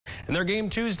In their game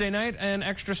Tuesday night, an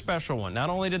extra special one. Not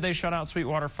only did they shut out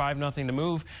Sweetwater 5-0 to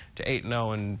move to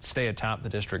 8-0 and stay atop the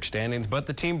district standings, but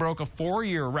the team broke a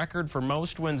 4-year record for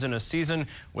most wins in a season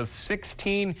with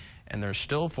 16, and there's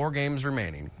still 4 games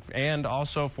remaining. And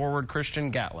also forward Christian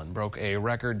Gatlin broke a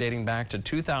record dating back to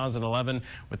 2011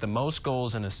 with the most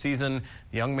goals in a season.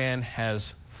 The young man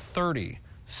has 30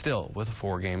 still with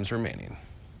 4 games remaining.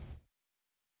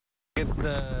 It's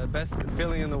the best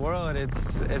feeling in the world.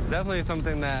 It's definitely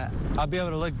something that I'll be able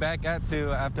to look back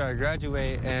to after I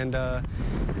graduate. And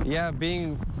yeah,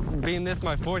 being this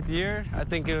my 4th year, I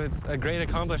think it was a great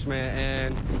accomplishment.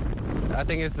 And I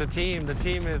think it's the team. The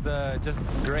team is just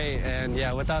great. And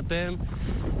yeah, without them,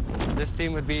 this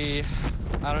team would be,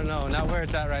 I don't know, not where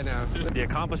it's at right now. The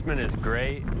accomplishment is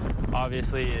great.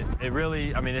 Obviously, it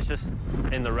really, I mean, it's just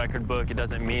in the record book. It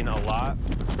doesn't mean a lot,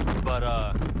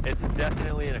 but it's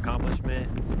definitely an accomplishment,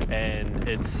 and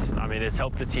it's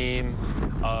helped the team.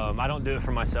 I don't do it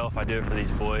for myself. I do it for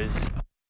these boys.